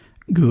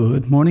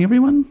Good morning,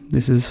 everyone.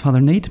 This is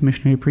Father Nate,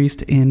 missionary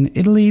priest in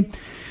Italy.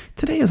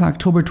 Today is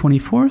October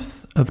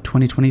 24th of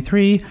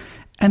 2023,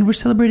 and we're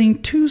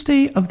celebrating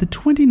Tuesday of the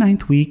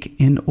 29th week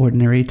in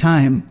Ordinary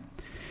Time.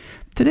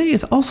 Today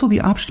is also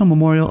the optional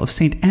memorial of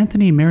St.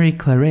 Anthony Mary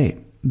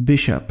Claret,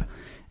 bishop.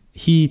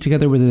 He,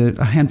 together with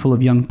a handful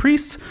of young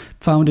priests,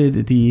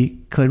 founded the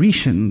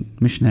Claretian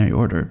missionary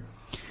order.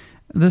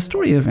 The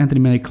story of Anthony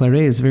Mary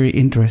Claret is very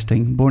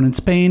interesting. Born in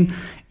Spain,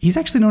 he's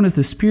actually known as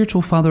the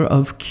spiritual father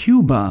of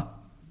Cuba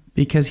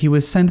because he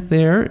was sent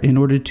there in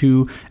order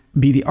to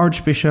be the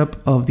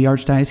archbishop of the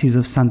Archdiocese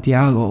of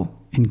Santiago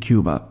in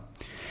Cuba.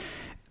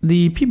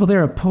 The people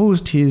there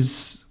opposed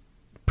his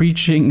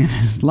preaching and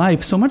his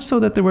life, so much so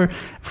that there were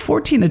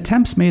 14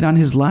 attempts made on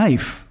his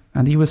life,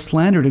 and he was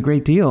slandered a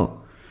great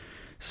deal.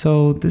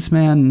 So this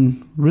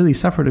man really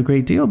suffered a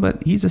great deal,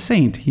 but he's a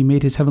saint. He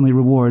made his heavenly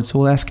reward. So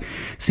we'll ask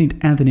St.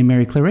 Anthony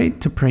Mary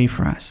Claret to pray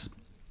for us.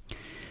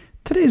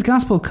 Today's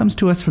gospel comes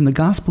to us from the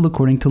Gospel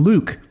according to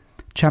Luke,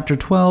 chapter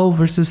 12,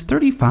 verses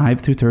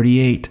 35 through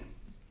 38.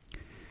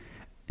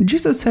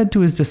 Jesus said to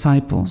his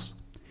disciples,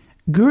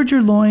 "Gird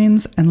your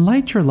loins and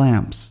light your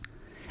lamps,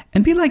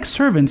 and be like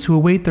servants who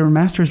await their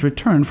master's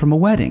return from a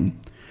wedding,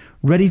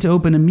 ready to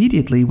open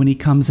immediately when he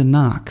comes and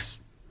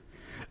knocks.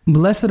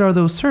 Blessed are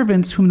those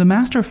servants whom the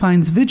master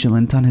finds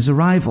vigilant on his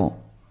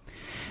arrival.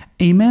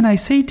 Amen, I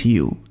say to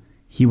you,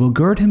 he will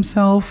gird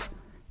himself,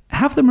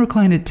 have them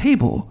recline at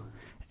table,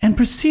 and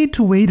proceed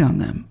to wait on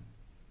them.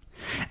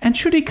 And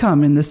should he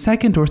come in the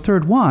second or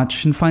third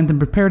watch and find them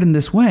prepared in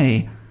this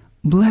way,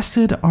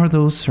 blessed are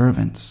those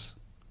servants."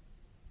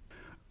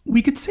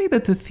 We could say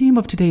that the theme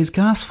of today's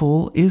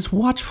gospel is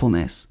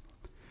watchfulness,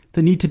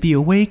 the need to be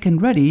awake and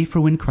ready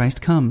for when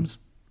Christ comes.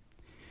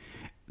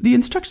 The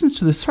instructions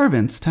to the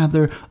servants to have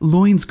their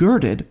loins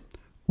girded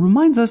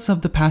reminds us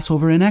of the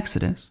Passover in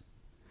Exodus.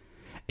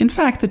 In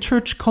fact, the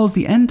church calls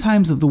the end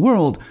times of the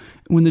world,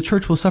 when the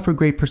church will suffer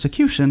great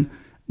persecution,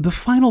 the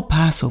final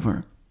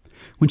Passover,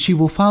 when she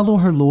will follow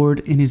her Lord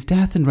in his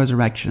death and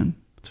resurrection.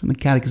 It's from the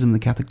Catechism of the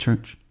Catholic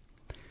Church.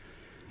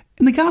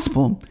 In the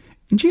Gospel,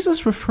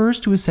 Jesus refers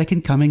to his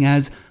second coming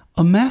as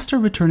a master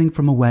returning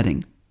from a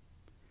wedding.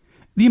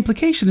 The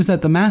implication is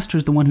that the master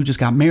is the one who just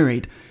got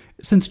married,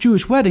 since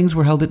Jewish weddings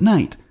were held at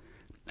night,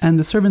 and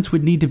the servants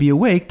would need to be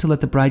awake to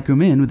let the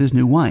bridegroom in with his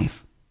new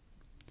wife.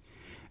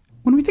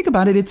 When we think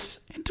about it, it's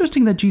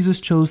interesting that Jesus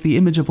chose the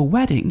image of a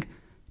wedding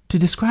to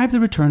describe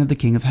the return of the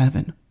King of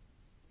Heaven.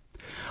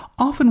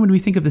 Often when we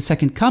think of the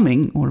second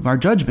coming, or of our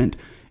judgment,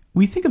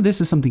 we think of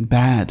this as something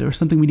bad or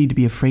something we need to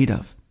be afraid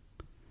of.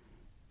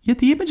 Yet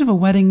the image of a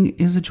wedding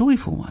is a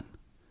joyful one.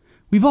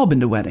 We've all been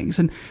to weddings,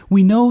 and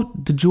we know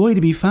the joy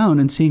to be found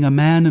in seeing a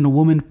man and a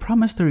woman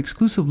promise their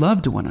exclusive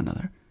love to one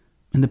another,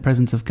 in the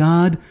presence of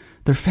God,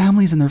 their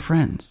families, and their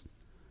friends.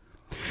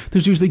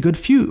 There's usually good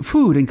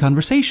food and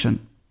conversation,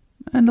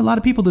 and a lot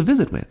of people to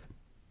visit with.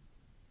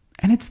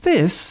 And it's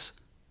this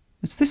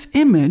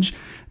image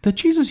that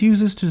Jesus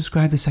uses to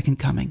describe the second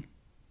coming.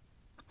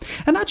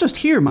 And not just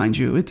here, mind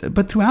you,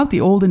 but throughout the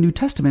Old and New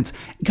Testaments,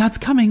 God's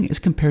coming is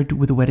compared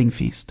with a wedding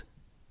feast.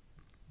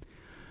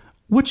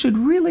 What should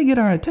really get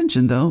our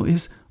attention, though,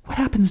 is what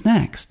happens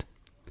next.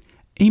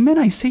 Amen,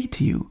 I say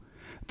to you,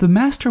 the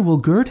master will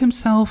gird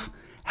himself,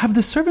 have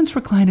the servants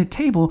recline at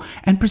table,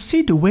 and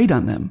proceed to wait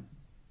on them.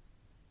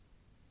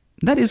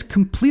 That is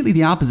completely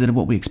the opposite of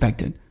what we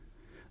expected.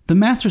 The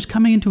master's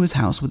coming into his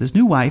house with his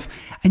new wife,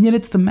 and yet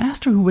it's the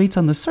master who waits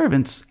on the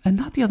servants, and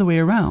not the other way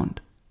around.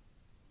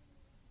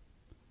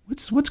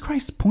 What's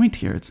Christ's point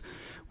here?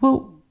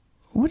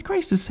 What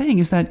Christ is saying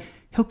is that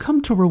he'll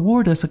come to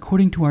reward us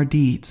according to our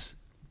deeds.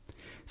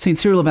 St.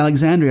 Cyril of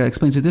Alexandria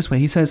explains it this way.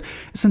 He says,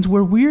 "Since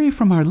we're weary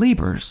from our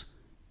labors,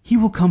 he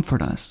will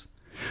comfort us,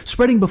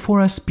 spreading before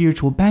us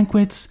spiritual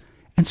banquets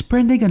and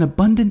spreading an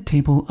abundant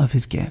table of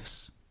his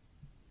gifts."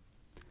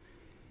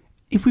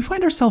 If we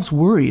find ourselves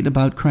worried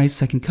about Christ's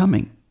second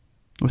coming,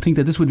 or think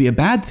that this would be a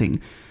bad thing,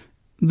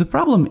 the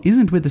problem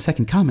isn't with the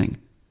second coming.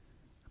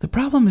 The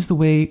problem is the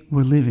way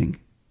we're living.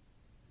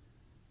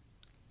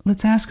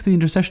 Let's ask the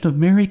intercession of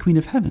Mary, Queen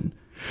of Heaven,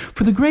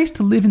 for the grace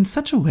to live in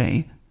such a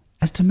way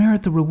as to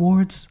merit the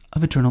rewards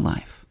of eternal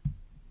life.